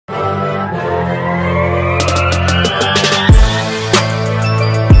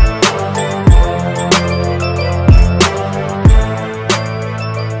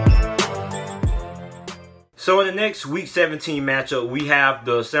next Week 17 matchup, we have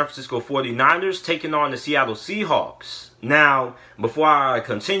the San Francisco 49ers taking on the Seattle Seahawks. Now, before I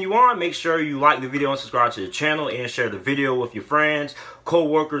continue on, make sure you like the video and subscribe to the channel and share the video with your friends,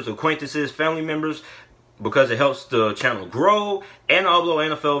 co-workers, acquaintances, family members, because it helps the channel grow and upload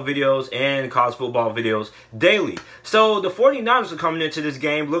NFL videos and college football videos daily. So the 49ers are coming into this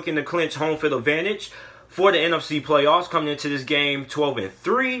game looking to clinch home field advantage for the NFC playoffs, coming into this game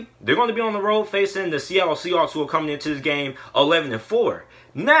 12-3. They're going to be on the road facing the Seattle Seahawks, who are coming into this game 11-4.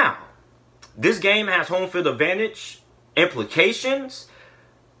 Now, this game has home field advantage implications.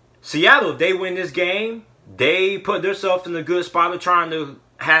 Seattle, if they win this game, they put themselves in a good spot of trying to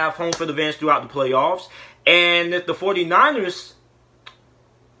have home field advantage throughout the playoffs. And if the 49ers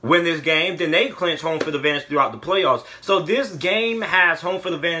win this game, then they clinch home field advantage throughout the playoffs. So this game has home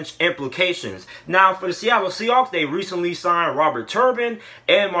field advantage implications. Now, for the Seattle Seahawks, they recently signed Robert Turbin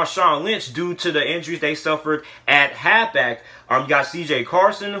and Marshawn Lynch due to the injuries they suffered at halfback. You got C.J.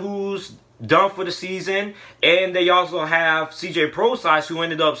 Carson, who's done for the season, and they also have C.J. Prosise, who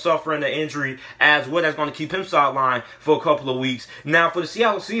ended up suffering an injury as well. That's going to keep him sidelined for a couple of weeks. Now, for the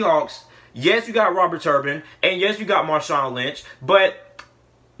Seattle Seahawks, yes, you got Robert Turbin, and yes, you got Marshawn Lynch, but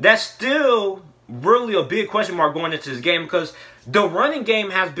that's still really a big question mark going into this game, because the running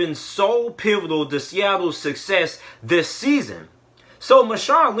game has been so pivotal to Seattle's success this season. So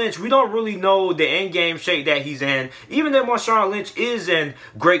Marshawn Lynch, we don't really know the end-game shape that he's in. Even if Marshawn Lynch is in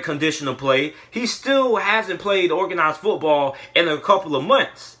great condition to play, he still hasn't played organized football in a couple of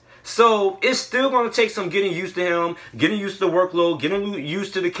months. So it's still going to take some getting used to him, getting used to the workload, getting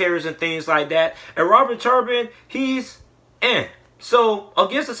used to the carries and things like that. And Robert Turbin, he's in. So,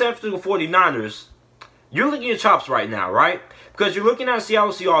 against the San Francisco 49ers, you're licking your chops right now, right? Because you're looking at a Seattle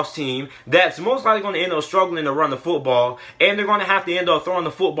Seahawks team that's most likely going to end up struggling to run the football, and they're going to have to end up throwing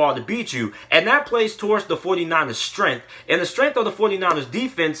the football to beat you. And that plays towards the 49ers' strength. And the strength of the 49ers'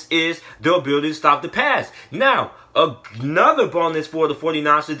 defense is their ability to stop the pass. Now, another bonus for the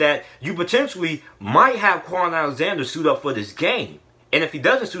 49ers is that you potentially might have Quan Alexander suit up for this game. And if he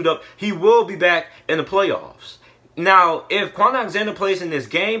doesn't suit up, he will be back in the playoffs. Now, if Quan Alexander plays in this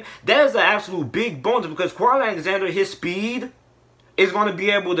game, that is an absolute big bonus, because Quan Alexander, his speed is going to be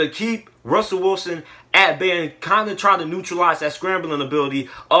able to keep Russell Wilson at bay and kind of try to neutralize that scrambling ability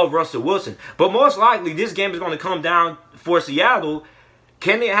of Russell Wilson. But most likely, this game is going to come down for Seattle.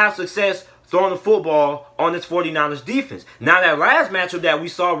 Can they have success throwing the football on this 49ers defense? Now, that last matchup that we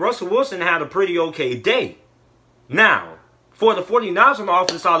saw, Russell Wilson had a pretty okay day. Now, for the 49ers on the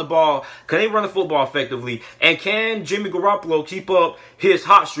offensive side of the ball, can they run the football effectively? And can Jimmy Garoppolo keep up his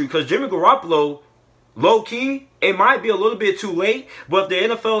hot streak? Because Jimmy Garoppolo, low-key, it might be a little bit too late, but if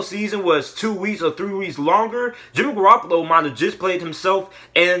the NFL season was 2 weeks or 3 weeks longer, Jimmy Garoppolo might have just played himself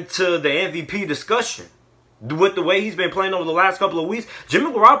into the MVP discussion. With the way he's been playing over the last couple of weeks,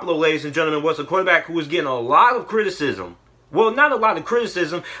 Jimmy Garoppolo, ladies and gentlemen, was a quarterback who was getting a lot of criticism. Well, not a lot of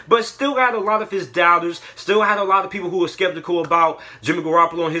criticism, but still had a lot of his doubters, still had a lot of people who were skeptical about Jimmy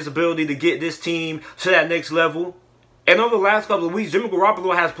Garoppolo and his ability to get this team to that next level. And over the last couple of weeks, Jimmy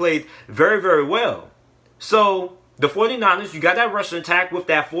Garoppolo has played very, very well. So, the 49ers, you got that rushing attack with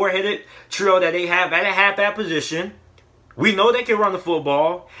that four-headed trio that they have at a halfback position. We know they can run the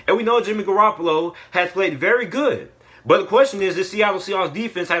football, and we know Jimmy Garoppolo has played very good. But the question is, the Seattle Seahawks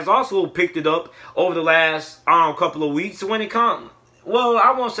defense has also picked it up over the last couple of weeks. When it comes, well,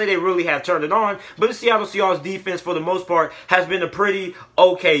 I won't say they really have turned it on, but the Seattle Seahawks defense, for the most part, has been a pretty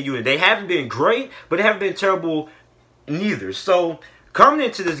okay unit. They haven't been great, but they haven't been terrible neither. So, coming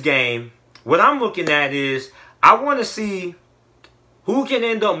into this game, what I'm looking at is, I want to see who can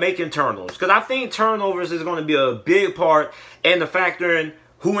end up making turnovers. Because I think turnovers is going to be a big part in the factor in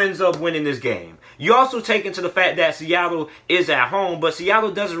who ends up winning this game. You also take into the fact that Seattle is at home, but Seattle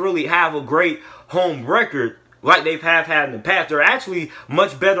doesn't really have a great home record like they've had in the past. They're actually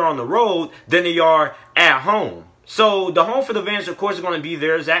much better on the road than they are at home. So the home field advantage, of course, is going to be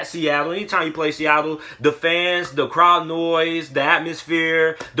there. It's at Seattle. Anytime you play Seattle, the fans, the crowd noise, the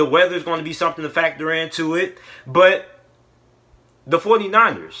atmosphere, the weather is going to be something to factor into it. But the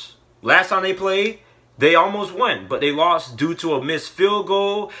 49ers, last time they played, they almost won, but they lost due to a missed field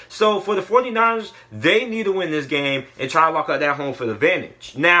goal. So for the 49ers, they need to win this game and try to lock up that home field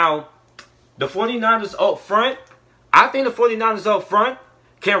advantage. Now, the 49ers up front, I think the 49ers up front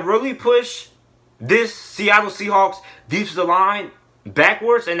can really push this Seattle Seahawks defensive line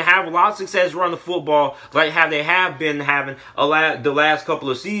backwards and have a lot of success running the football like how they have been having the last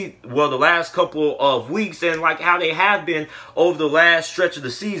couple of weeks, and like how they have been over the last stretch of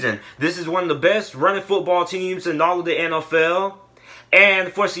the season. This is one of the best running football teams in all of the NFL.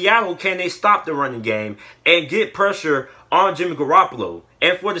 And for Seattle, can they stop the running game and get pressure on Jimmy Garoppolo?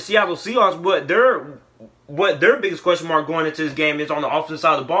 And for the Seattle Seahawks, what their biggest question mark going into this game is on the offensive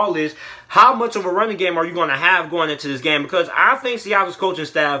side of the ball is, how much of a running game are you going to have going into this game? Because I think Seattle's coaching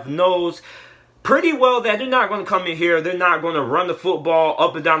staff knows pretty well that they're not going to come in here. They're not going to run the football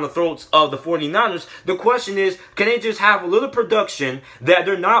up and down the throats of the 49ers. The question is, can they just have a little production that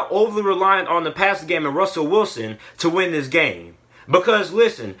they're not overly reliant on the passing game and Russell Wilson to win this game? Because,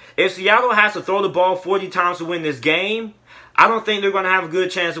 listen, if Seattle has to throw the ball 40 times to win this game, I don't think they're going to have a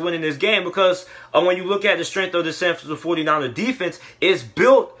good chance of winning this game, because when you look at the strength of the San Francisco 49er defense, it's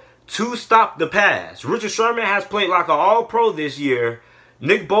built to stop the pass. Richard Sherman has played like an all-pro this year.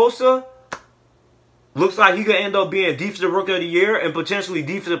 Nick Bosa looks like he could end up being Defensive Rookie of the Year and potentially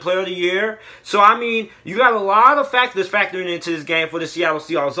Defensive Player of the Year. So, I mean, you got a lot of factors factoring into this game for the Seattle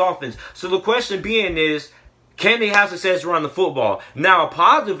Seahawks offense. So, the question being is, can they have success running the football? Now, a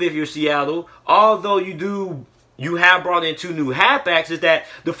positive if you're Seattle, although you have brought in 2 new halfbacks, is that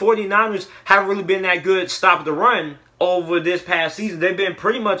the 49ers haven't really been that good stopping the run over this past season. They've been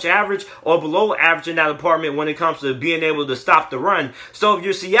pretty much average or below average in that department when it comes to being able to stop the run. So if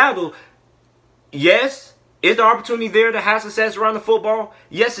you're Seattle, yes, is the opportunity there to have success around the football?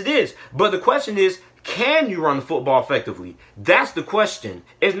 Yes, it is. But the question is, can you run the football effectively? That's the question.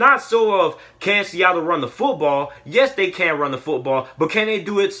 It's not so of, can Seattle run the football? Yes, they can run the football, but can they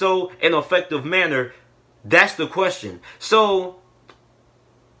do it so in an effective manner? That's the question. So,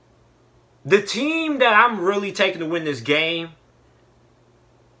 the team that I'm really taking to win this game,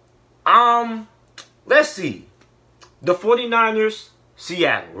 let's see. The 49ers,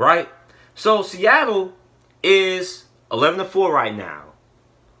 Seattle, right? So, Seattle is 11-4 right now.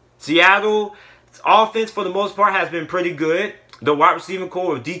 Seattle's offense, for the most part, has been pretty good. The wide receiver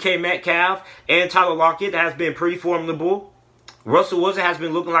core of DK Metcalf and Tyler Lockett has been pretty formidable. Russell Wilson has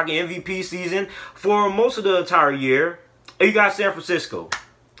been looking like an MVP season for most of the entire year. And you got San Francisco.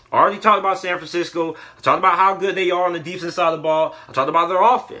 I already talked about San Francisco. I talked about how good they are on the defensive side of the ball. I talked about their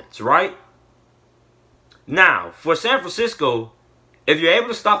offense, right? Now, for San Francisco, if you're able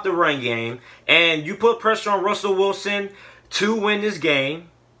to stop the run game and you put pressure on Russell Wilson to win this game,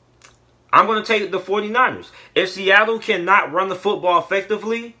 I'm going to take the 49ers. If Seattle cannot run the football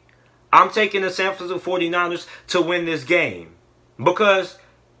effectively, I'm taking the San Francisco 49ers to win this game. Because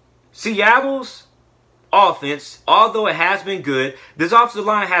Seattle's offense, although it has been good, this offensive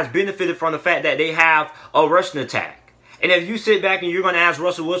line has benefited from the fact that they have a rushing attack. And if you sit back and you're going to ask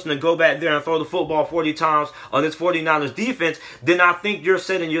Russell Wilson to go back there and throw the football 40 times on this 49ers defense, then I think you're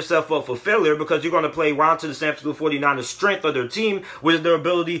setting yourself up for failure, because you're going to play round to the San Francisco 49ers strength of their team, which is their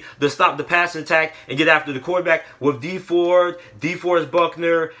ability to stop the passing attack and get after the quarterback with D. Ford, DeForest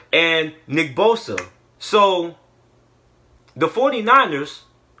Buckner, and Nick Bosa. So, the 49ers,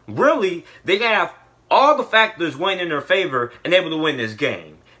 really, they have all the factors weighing in their favor and able to win this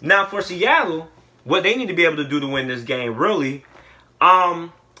game. Now, for Seattle, what they need to be able to do to win this game, really,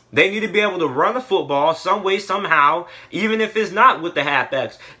 they need to be able to run the football some way, somehow, even if it's not with the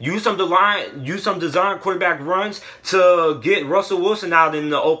halfbacks. Use some design quarterback runs to get Russell Wilson out in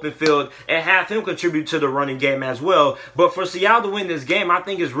the open field and have him contribute to the running game as well. But for Seattle to win this game, I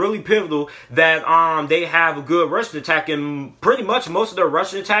think it's really pivotal that they have a good rushing attack, and pretty much most of their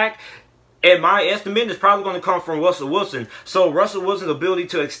rushing attack, in my estimate, is probably going to come from Russell Wilson. So Russell Wilson's ability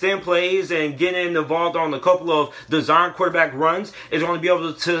to extend plays and get involved on a couple of design quarterback runs is going to be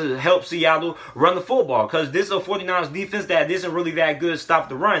able to help Seattle run the football. Because this is a 49ers defense that isn't really that good to stop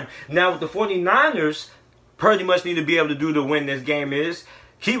the run. Now, what the 49ers pretty much need to be able to do to win this game is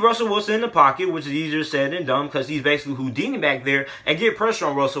keep Russell Wilson in the pocket, which is easier said than done, because he's basically Houdini back there, and get pressure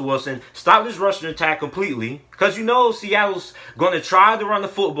on Russell Wilson. Stop this rushing attack completely, because you know Seattle's going to try to run the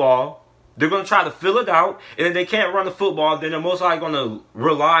football. They're going to try to fill it out, and if they can't run the football, then they're most likely going to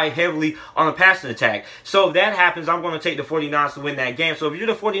rely heavily on a passing attack. So if that happens, I'm going to take the 49ers to win that game. So if you're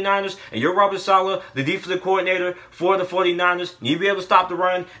the 49ers and you're Robert Saleh, the defensive coordinator for the 49ers, you need to be able to stop the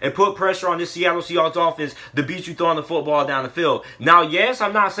run and put pressure on this Seattle Seahawks offense to beat you throwing the football down the field. Now, yes,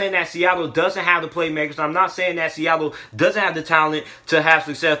 I'm not saying that Seattle doesn't have the playmakers. I'm not saying that Seattle doesn't have the talent to have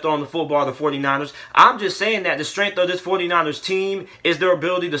success throwing the football to the 49ers. I'm just saying that the strength of this 49ers team is their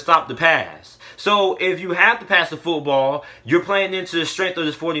ability to stop the pass. So if you have to pass the football, you're playing into the strength of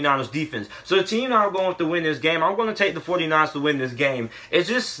this 49ers defense. So the team that I'm going to win this game, I'm going to take the 49ers to win this game. It's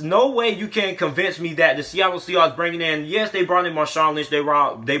just no way you can convince me that the Seattle Seahawks bringing in, yes, they brought in Marshawn Lynch, they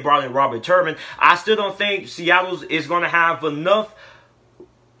brought in Robert Turbin. I still don't think Seattle is going to have enough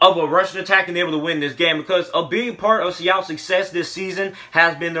of a rushing attack and able to win this game, because a big part of Seattle's success this season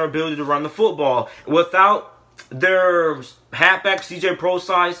has been their ability to run the football. Without their halfback CJ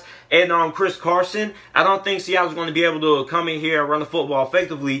Prosise and Chris Carson, I don't think Seattle's going to be able to come in here and run the football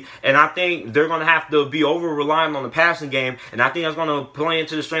effectively, and I think they're going to have to be over-reliant on the passing game, and I think that's going to play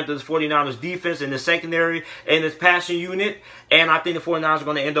into the strength of the 49ers defense in the secondary and this passing unit, and I think the 49ers are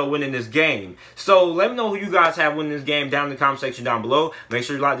going to end up winning this game. So let me know who you guys have winning this game down in the comment section down below. Make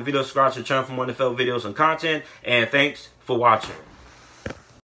sure you like the video, subscribe to the channel for more NFL videos and content, and thanks for watching.